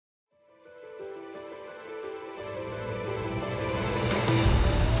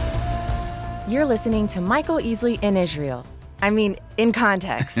You're listening to Michael Easley in Israel. I mean, in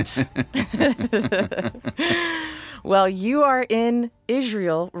context. Well, you are in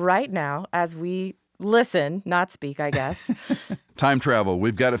Israel right now as we listen, not speak, I guess. Time travel.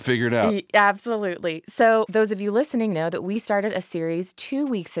 We've got it figured out. Absolutely. So those of you listening know that we started a series 2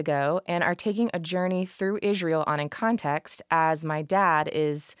 weeks ago and are taking a journey through Israel on In Context, as my dad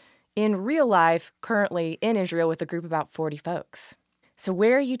is in real life currently in Israel with a group of about 40 folks. So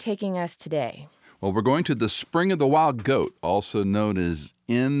where are you taking us today? Well, we're going to the Spring of the Wild Goat, also known as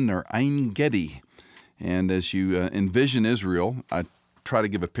En or Ein Gedi. And as you envision Israel, I try to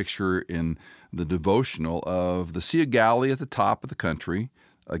give a picture in the devotional of the Sea of Galilee at the top of the country.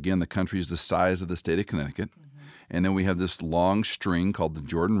 Again, the country is the size of the state of Connecticut. And then we have this long string called the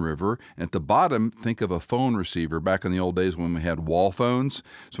Jordan River. And at the bottom, think of a phone receiver back in the old days when we had wall phones.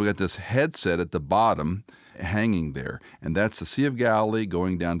 So we got this headset at the bottom hanging there. And that's the Sea of Galilee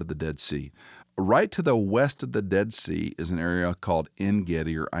going down to the Dead Sea. Right to the west of the Dead Sea is an area called En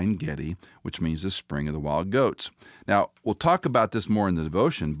Gedi or Ein Gedi, which means the Spring of the Wild Goats. Now, we'll talk about this more in the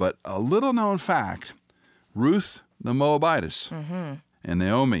devotion, but a little known fact, Ruth the Moabitess and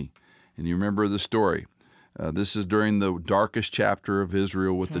Naomi, and you remember the story. This is during the darkest chapter of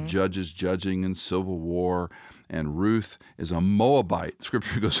Israel with the judges judging in civil war, and Ruth is a Moabite.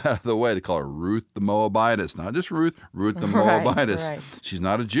 Scripture goes out of the way to call her Ruth the Moabitess. Not just Ruth, Ruth the Moabitess. Right. She's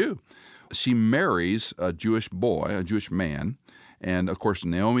not a Jew. She marries a Jewish boy, a Jewish man, and of course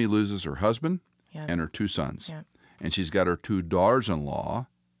Naomi loses her husband and her 2 sons. And she's got her 2 daughters-in-law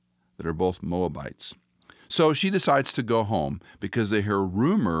that are both Moabites. So she decides to go home because they hear a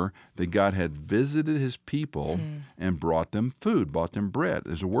rumor that God had visited his people and brought them food, brought them bread.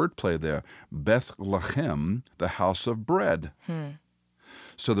 There's a word play there, Bethlehem, the house of bread.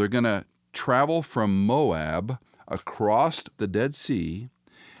 So they're going to travel from Moab across the Dead Sea.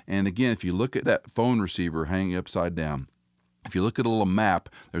 And again, if you look at that phone receiver hanging upside down, if you look at a little map,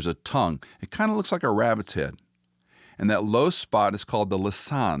 there's a tongue. It kind of looks like a rabbit's head. And that low spot is called the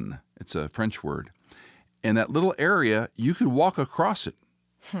Lisan. It's a French word. And that little area, you could walk across it,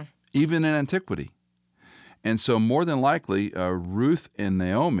 even in antiquity. And so more than likely, Ruth and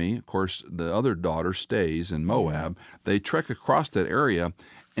Naomi, of course, the other daughter stays in Moab. They trek across that area,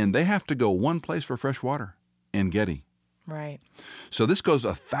 and they have to go one place for fresh water, En Gedi. Right. So this goes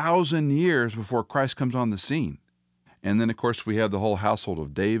 1,000 years before Christ comes on the scene. And then, of course, we have the whole household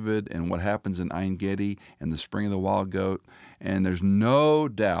of David and what happens in Ein Gedi and the Spring of the Wild Goat. And there's no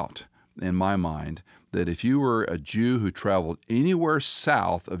doubt in my mind that if you were a Jew who traveled anywhere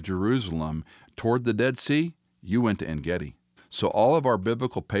south of Jerusalem toward the Dead Sea, you went to En Gedi. So all of our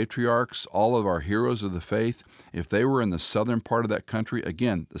biblical patriarchs, all of our heroes of the faith, if they were in the southern part of that country,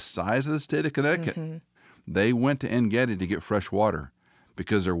 again, the size of the state of Connecticut, they went to En Gedi to get fresh water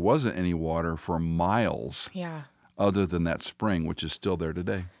because there wasn't any water for miles other than that spring, which is still there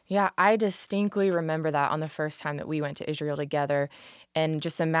today. Yeah, I distinctly remember that on the first time that we went to Israel together, and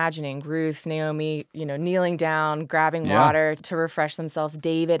just imagining Ruth, Naomi, kneeling down, grabbing water to refresh themselves,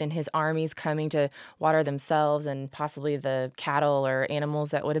 David and his armies coming to water themselves and possibly the cattle or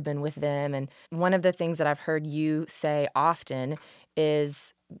animals that would have been with them. And one of the things that I've heard you say often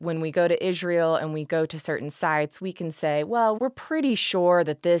is when we go to Israel and we go to certain sites, we can say, well, we're pretty sure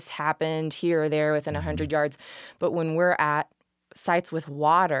that this happened here or there within 100 yards. But when we're at sites with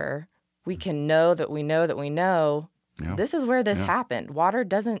water, we can know that we know that we know this is where this happened. Water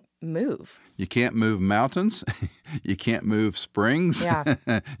doesn't move. You can't move mountains. You can't move springs.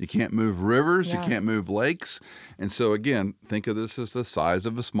 You can't move rivers. You can't move lakes. And so, again, think of this as the size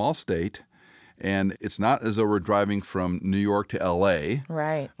of a small state. And it's not as though we're driving from New York to L.A.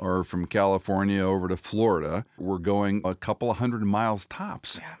 or from California over to Florida. We're going a couple of 100 miles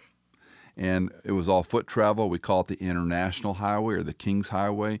tops. And it was all foot travel. We call it the International Highway or the King's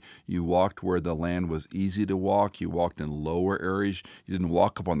Highway. You walked where the land was easy to walk. You walked in lower areas. You didn't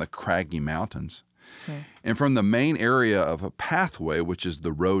walk up on the craggy mountains. And from the main area of a pathway, which is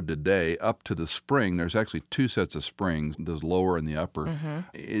the road today, up to the spring, there's actually 2 sets of springs, the lower and the upper.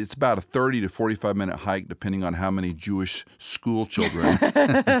 It's about a 30 to 45-minute hike, depending on how many Jewish school children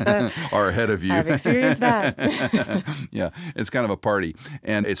are ahead of you. I've experienced that. It's kind of a party.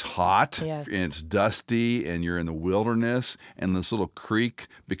 And it's hot, and it's dusty, and you're in the wilderness, and this little creek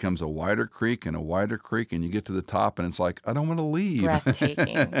becomes a wider creek and a wider creek, and you get to the top, and it's like, I don't want to leave.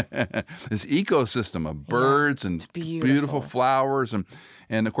 Breathtaking. This ecosystem of birds and beautiful flowers.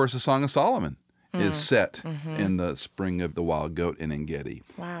 And of course, the Song of Solomon is set in the Spring of the Wild Goat in En Gedi.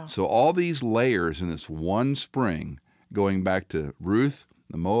 Wow. So all these layers in this one spring, going back to Ruth,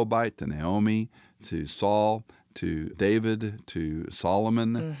 the Moabite, to Naomi, to Saul, to David to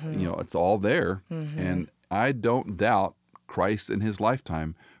Solomon. It's all there. And I don't doubt Christ in his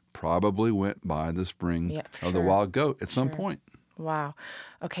lifetime probably went by the spring of the wild goat at some point. Wow.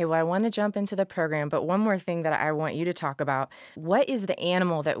 Okay, well, I want to jump into the program, but one more thing that I want you to talk about. What is the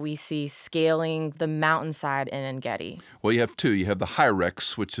animal that we see scaling the mountainside in En-Gedi? Well, you have two. You have the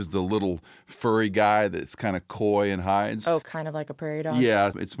Hyrax, which is the little furry guy that's kind of coy and hides. Oh, kind of like a prairie dog?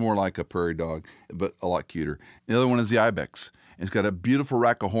 Yeah, it's more like a prairie dog, but a lot cuter. The other one is the Ibex. It's got a beautiful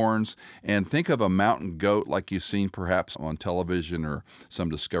rack of horns. And think of a mountain goat like you've seen perhaps on television or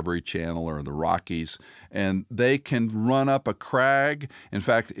some Discovery Channel or the Rockies. And they can run up a crag. In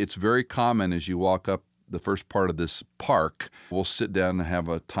fact, it's very common as you walk up the first part of this park. We'll sit down and have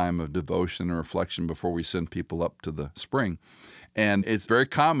a time of devotion or reflection before we send people up to the spring. And it's very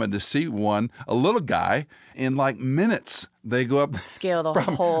common to see a little guy, in like minutes. They go up, scale the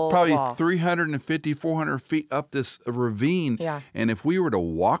whole probably wall. 350, 400 feet up this ravine. Yeah. And if we were to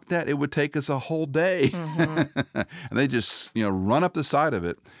walk that, it would take us a whole day. And they just, run up the side of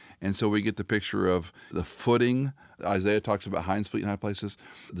it. And so we get the picture of the footing. Isaiah talks about hinds feet in high places,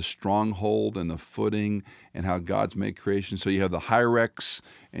 the stronghold and the footing and how God's made creation. So you have the Hyrax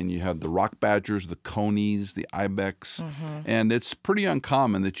and you have the rock badgers, the conies, the ibex. And it's pretty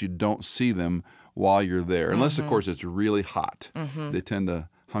uncommon that you don't see them while you're there, unless, of course, it's really hot. They tend to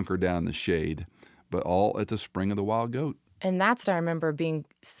hunker down in the shade, but all at the spring of the wild goat. And that's what I remember being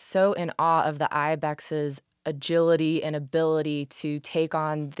so in awe of the ibex's agility and ability to take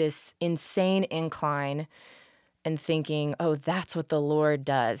on this insane incline and thinking, oh, that's what the Lord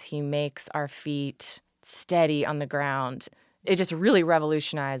does. He makes our feet steady on the ground. It just really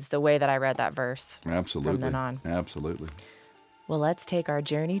revolutionized the way that I read that verse. Absolutely. From then on. Absolutely. Well, let's take our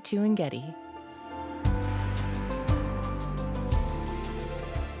journey to En-Gedi.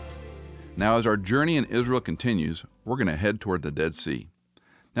 Now, as our journey in Israel continues, we're going to head toward the Dead Sea.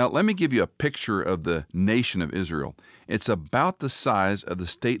 Now, let me give you a picture of the nation of Israel. It's about the size of the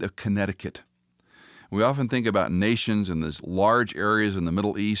state of Connecticut. We often think about nations in these large areas in the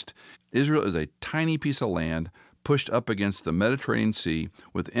Middle East. Israel is a tiny piece of land pushed up against the Mediterranean Sea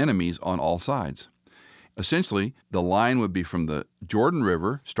with enemies on all sides. Essentially, the line would be from the Jordan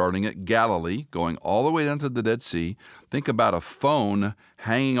River, starting at Galilee, going all the way down to the Dead Sea. Think about a phone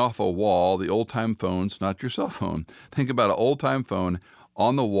hanging off a wall, the old-time phones, not your cell phone. Think about an old-time phone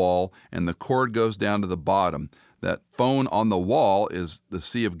on the wall, and the cord goes down to the bottom. That phone on the wall is the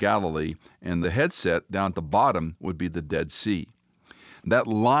Sea of Galilee, and the headset down at the bottom would be the Dead Sea. That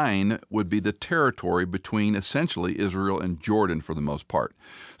line would be the territory between essentially Israel and Jordan for the most part.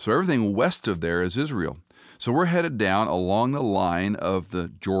 So everything west of there is Israel. So we're headed down along the line of the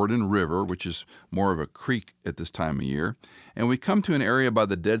Jordan River, which is more of a creek at this time of year, and we come to an area by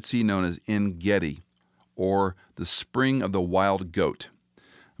the Dead Sea known as En-Gedi, or the Spring of the Wild Goat.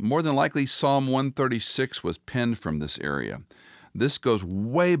 More than likely, Psalm 136 was penned from this area. This goes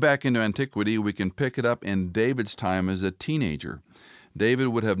way back into antiquity. We can pick it up in David's time as a teenager. David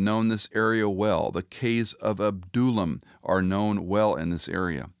would have known this area well. The caves of Adullam are known well in this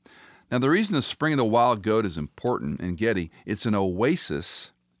area. Now, the reason the Spring of the Wild Goat is important in En-Gedi, it's an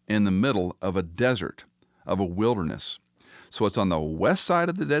oasis in the middle of a desert, of a wilderness. So it's on the west side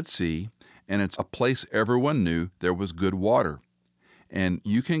of the Dead Sea, and it's a place everyone knew there was good water. And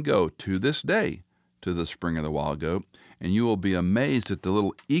you can go to this day to the Spring of the Wild Goat, and you will be amazed at the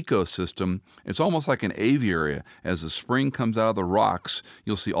little ecosystem. It's almost like an aviary. As the spring comes out of the rocks,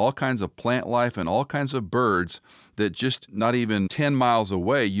 you'll see all kinds of plant life and all kinds of birds that just not even 10 miles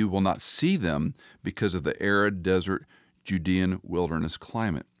away, you will not see them because of the arid desert Judean wilderness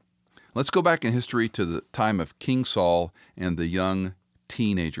climate. Let's go back in history to the time of King Saul and the young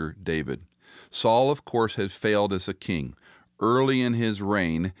teenager David. Saul, of course, had failed as a king. Early in his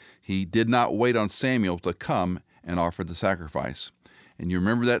reign, he did not wait on Samuel to come and offer the sacrifice. And you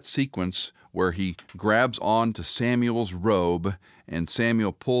remember that sequence where he grabs on to Samuel's robe, and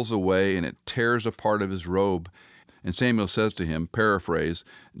Samuel pulls away, and it tears a part of his robe. And Samuel says to him, paraphrase,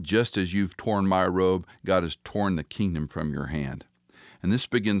 "Just as you've torn my robe, God has torn the kingdom from your hand." And this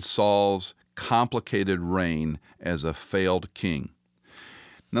begins Saul's complicated reign as a failed king.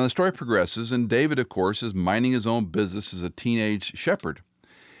 Now the story progresses, and David, of course, is minding his own business as a teenage shepherd.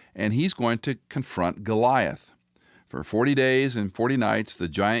 And he's going to confront Goliath. For 40 days and 40 nights, the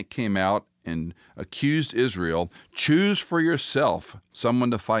giant came out and accused Israel, "Choose for yourself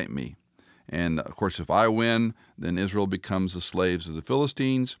someone to fight me." And, of course, if I win, then Israel becomes the slaves of the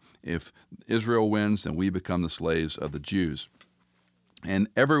Philistines. If Israel wins, then we become the slaves of the Jews. And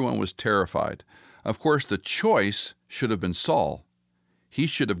everyone was terrified. Of course, the choice should have been Saul. He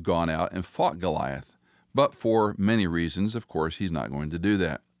should have gone out and fought Goliath. But for many reasons, of course, he's not going to do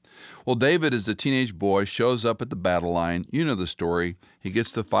that. Well, David, as a teenage boy, shows up at the battle line. You know the story. He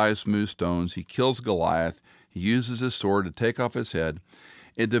gets the 5 smooth stones. He kills Goliath. He uses his sword to take off his head.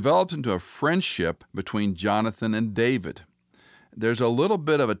 It develops into a friendship between Jonathan and David. There's a little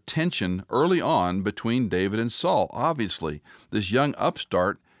bit of a tension early on between David and Saul. Obviously, this young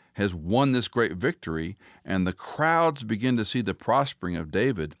upstart has won this great victory, and the crowds begin to see the prospering of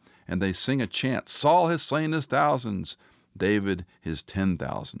David, and they sing a chant, Saul has slain his thousands, David his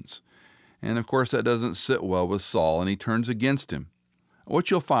 10,000s. And of course, that doesn't sit well with Saul, and he turns against him. What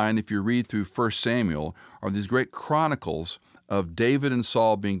you'll find if you read through 1 Samuel are these great chronicles of David and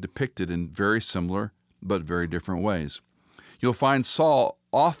Saul being depicted in very similar but very different ways. You'll find Saul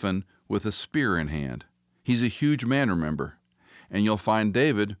often with a spear in hand. He's a huge man, remember. And you'll find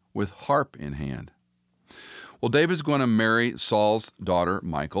David with harp in hand. Well, David's going to marry Saul's daughter,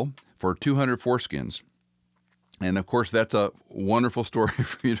 Michal, for 200 foreskins. And of course, that's a wonderful story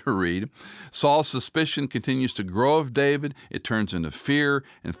for you to read. Saul's suspicion continues to grow of David. It turns into fear,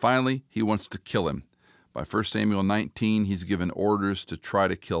 and finally, he wants to kill him. By 1 Samuel 19, he's given orders to try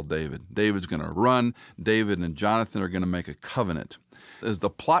to kill David. David's going to run. David and Jonathan are going to make a covenant. As the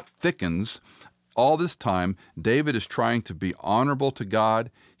plot thickens, all this time, David is trying to be honorable to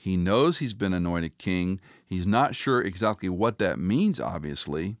God. He knows he's been anointed king. He's not sure exactly what that means,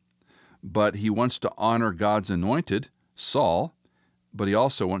 obviously, but he wants to honor God's anointed, Saul, but he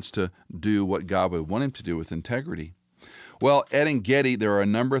also wants to do what God would want him to do with integrity. Well, at En-gedi, there are a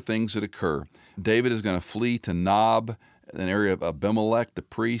number of things that occur. David is going to flee to Nob, an area of Abimelech, the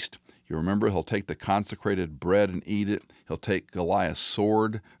priest. You remember, he'll take the consecrated bread and eat it. He'll take Goliath's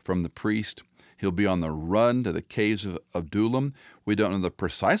sword from the priest. He'll be on the run to the caves of Adullam. We don't know the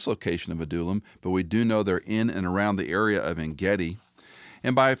precise location of Adullam, but we do know they're in and around the area of En-gedi.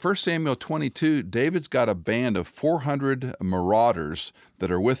 And by 1 Samuel 22, David's got a band of 400 marauders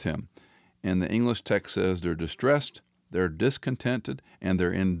that are with him. And the English text says they're distressed, they're discontented, and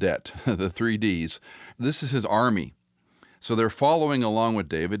they're in debt, the 3 Ds. This is his army. So they're following along with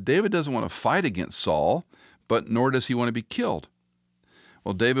David. David doesn't want to fight against Saul, but nor does he want to be killed.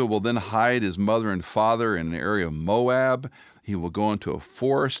 Well, David will then hide his mother and father in an area of Moab. He will go into a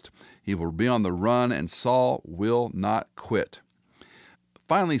forest. He will be on the run, and Saul will not quit.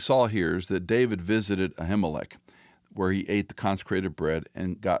 Finally, Saul hears that David visited Ahimelech, where he ate the consecrated bread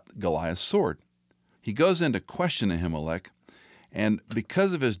and got Goliath's sword. He goes in to question Ahimelech, and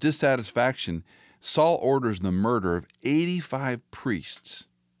because of his dissatisfaction, Saul orders the murder of 85 priests,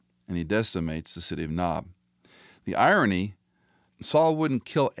 and he decimates the city of Nob. The irony, Saul wouldn't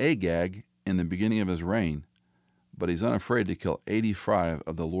kill Agag in the beginning of his reign, but he's unafraid to kill 85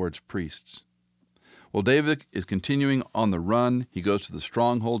 of the Lord's priests. Well, David is continuing on the run. He goes to the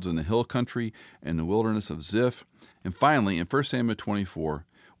strongholds in the hill country and the wilderness of Ziph. And finally, in 1 Samuel 24,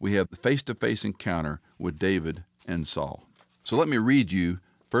 we have the face-to-face encounter with David and Saul. So let me read you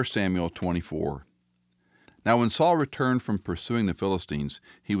 1 Samuel 24. Now when Saul returned from pursuing the Philistines,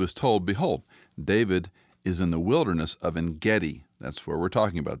 he was told, Behold, David is in the wilderness of En-gedi. That's where we're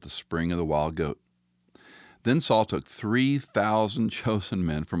talking about, the spring of the wild goat. Then Saul took 3,000 chosen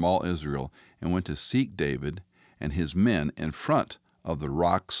men from all Israel and went to seek David and his men in front of the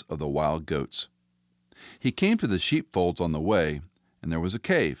rocks of the wild goats. He came to the sheepfolds on the way, and there was a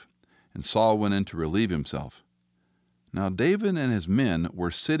cave, and Saul went in to relieve himself. Now David and his men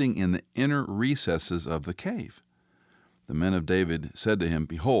were sitting in the inner recesses of the cave. The men of David said to him,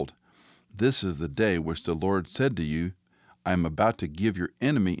 Behold, this is the day which the Lord said to you, I am about to give your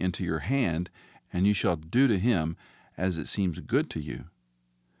enemy into your hand, and you shall do to him as it seems good to you.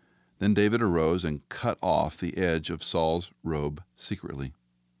 Then David arose and cut off the edge of Saul's robe secretly.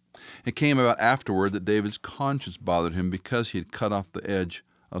 It came about afterward that David's conscience bothered him because he had cut off the edge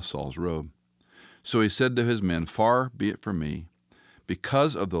of Saul's robe. So he said to his men, Far be it from me,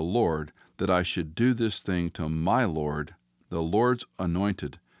 because of the Lord, that I should do this thing to my Lord, the Lord's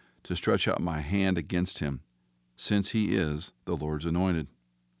anointed, to stretch out my hand against him, since he is the Lord's anointed.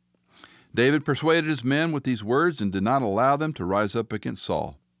 David persuaded his men with these words and did not allow them to rise up against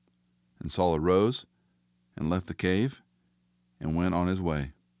Saul. And Saul arose and left the cave and went on his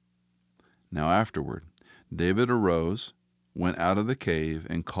way. Now afterward, David arose, went out of the cave,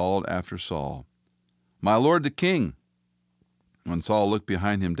 and called after Saul, My lord the king! When Saul looked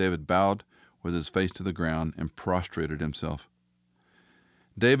behind him, David bowed with his face to the ground and prostrated himself.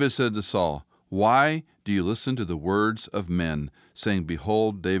 David said to Saul, Why do you listen to the words of men, saying,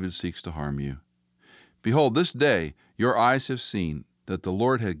 Behold, David seeks to harm you? Behold, this day your eyes have seen that the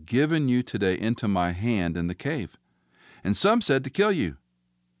Lord had given you today into my hand in the cave. And some said to kill you,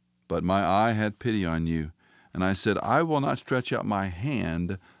 But my eye had pity on you, and I said, I will not stretch out my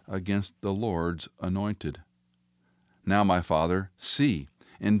hand against the Lord's anointed. Now, my father, see,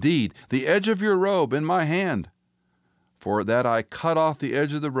 indeed, the edge of your robe in my hand. For that I cut off the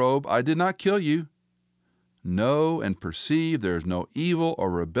edge of the robe, I did not kill you. Know and perceive there is no evil or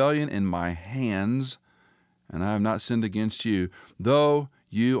rebellion in my hands, and I have not sinned against you, though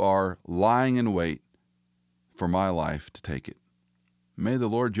you are lying in wait for my life to take it. May the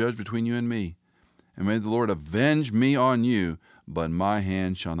Lord judge between you and me, and may the Lord avenge me on you, but my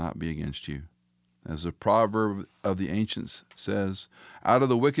hand shall not be against you. As the proverb of the ancients says, out of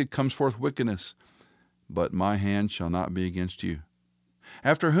the wicked comes forth wickedness, but my hand shall not be against you.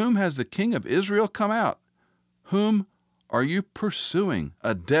 After whom has the king of Israel come out? Whom are you pursuing?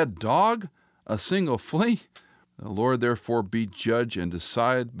 A dead dog? A single flea? The Lord therefore be judge and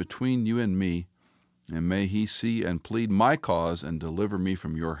decide between you and me, and may he see and plead my cause and deliver me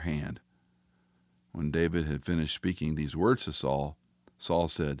from your hand. When David had finished speaking these words to Saul, Saul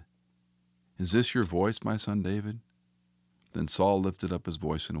said, Is this your voice, my son David? Then Saul lifted up his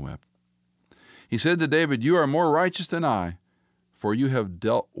voice and wept. He said to David, You are more righteous than I, for you have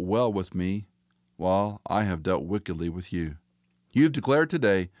dealt well with me, while I have dealt wickedly with you. You have declared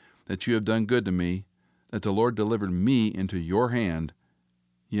today that you have done good to me, that the Lord delivered me into your hand,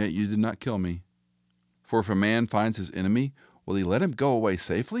 yet you did not kill me. For if a man finds his enemy, will he let him go away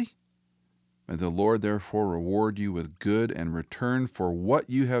safely? May the Lord therefore reward you with good and return for what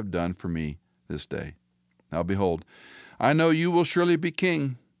you have done for me this day. Now behold, I know you will surely be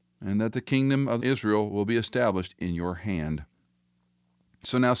king, and that the kingdom of Israel will be established in your hand.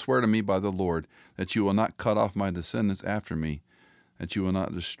 So now swear to me by the Lord that you will not cut off my descendants after me, that you will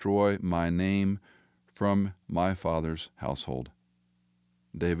not destroy my name from my father's household.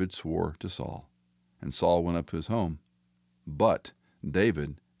 David swore to Saul, and Saul went up to his home. But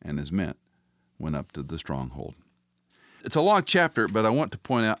David and his men went up to the stronghold. It's a long chapter, but I want to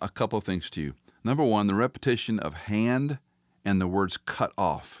point out a couple of things to you. Number one, the repetition of hand and the words cut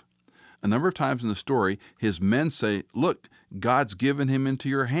off. A number of times in the story, his men say, Look, God's given him into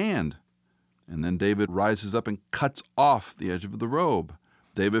your hand. And then David rises up and cuts off the edge of the robe.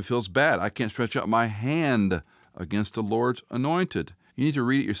 David feels bad. I can't stretch out my hand against the Lord's anointed. You need to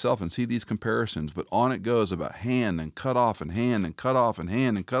read it yourself and see these comparisons, but on it goes about hand and cut off and hand and cut off and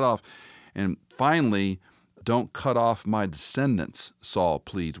hand and cut off. And finally, don't cut off my descendants, Saul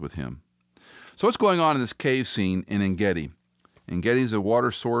pleads with him. So what's going on in this cave scene in En-Gedi? En-Gedi is a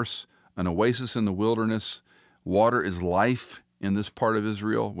water source, an oasis in the wilderness. Water is life in this part of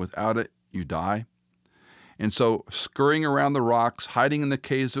Israel. Without it, you die. And so, scurrying around the rocks, hiding in the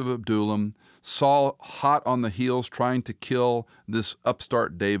caves of Adullam, Saul hot on the heels trying to kill this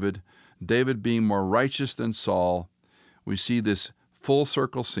upstart David, David being more righteous than Saul, we see this full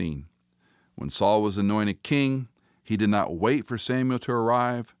circle scene. When Saul was anointed king, he did not wait for Samuel to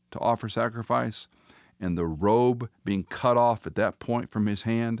arrive to offer sacrifice, and the robe being cut off at that point from his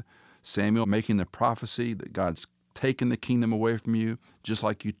hand, Samuel making the prophecy that God's taken the kingdom away from you, just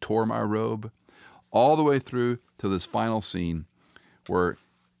like you tore my robe, all the way through to this final scene where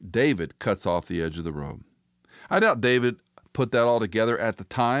David cuts off the edge of the robe. I doubt David put that all together at the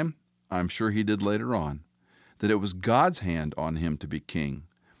time. I'm sure he did later on, that it was God's hand on him to be king,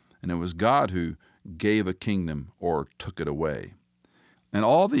 and it was God who gave a kingdom or took it away. And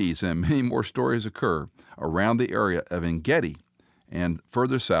all these and many more stories occur around the area of En-Gedi and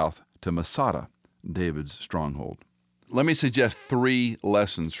further south to Masada, David's stronghold. Let me suggest 3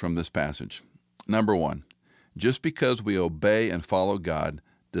 lessons from this passage. Number 1, just because we obey and follow God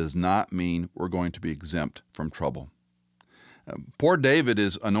does not mean we're going to be exempt from trouble. Poor David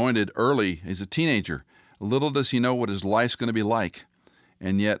is anointed early. He's a teenager. Little does he know what his life's going to be like.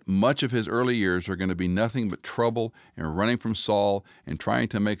 And yet much of his early years are going to be nothing but trouble and running from Saul and trying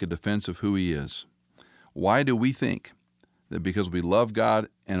to make a defense of who he is. Why do we think that because we love God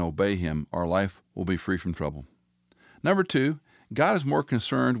and obey him, our life will be free from trouble? Number 2, God is more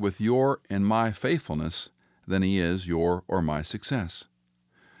concerned with your and my faithfulness than he is your or my success.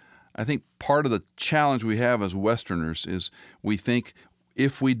 I think part of the challenge we have as Westerners is we think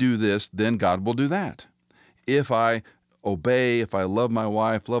if we do this, then God will do that. If I obey, if I love my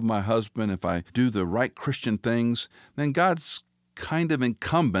wife, love my husband, if I do the right Christian things, then God's kind of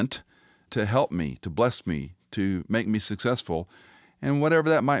incumbent to help me, to bless me, to make me successful, and whatever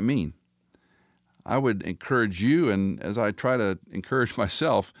that might mean. I would encourage you, and as I try to encourage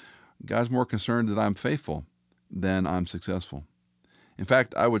myself, God's more concerned that I'm faithful than I'm successful. In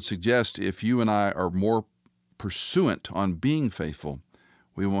fact, I would suggest if you and I are more pursuant on being faithful,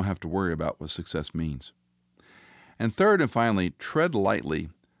 we won't have to worry about what success means. And third and finally, tread lightly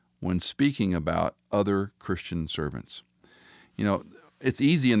when speaking about other Christian servants. You know, it's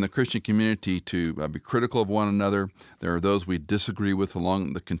easy in the Christian community to be critical of one another. There are those we disagree with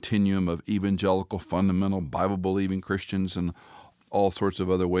along the continuum of evangelical, fundamental, Bible-believing Christians and all sorts of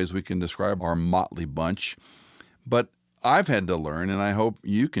other ways we can describe our motley bunch. But I've had to learn, and I hope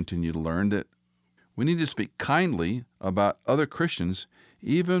you continue to learn, that we need to speak kindly about other Christians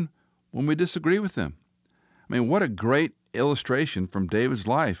even when we disagree with them. I mean, what a great illustration from David's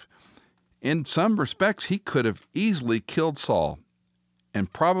life. In some respects, he could have easily killed Saul,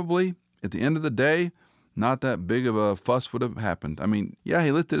 and probably, at the end of the day, not that big of a fuss would have happened. I mean, yeah,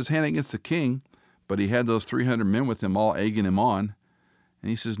 he lifted his hand against the king, but he had those 300 men with him all egging him on. And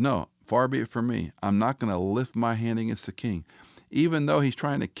he says, no, far be it from me. I'm not going to lift my hand against the king. Even though he's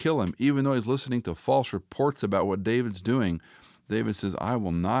trying to kill him, even though he's listening to false reports about what David's doing, David says, I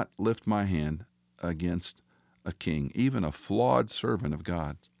will not lift my hand against a king, even a flawed servant of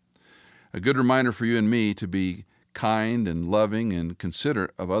God. A good reminder for you and me to be kind and loving and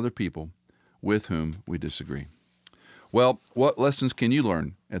considerate of other people with whom we disagree. Well, what lessons can you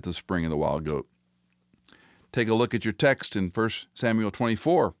learn at the Spring of the Wild Goat? Take a look at your text in 1 Samuel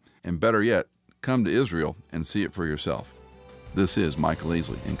 24, and better yet, come to Israel and see it for yourself. This is Michael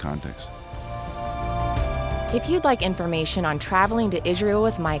Easley in Context. If you'd like information on traveling to Israel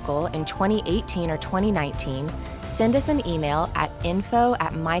with Michael in 2018 or 2019, send us an email at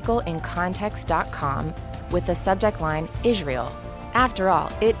info@michaelincontext.com with the subject line Israel. After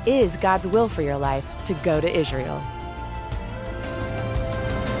all, it is God's will for your life to go to Israel.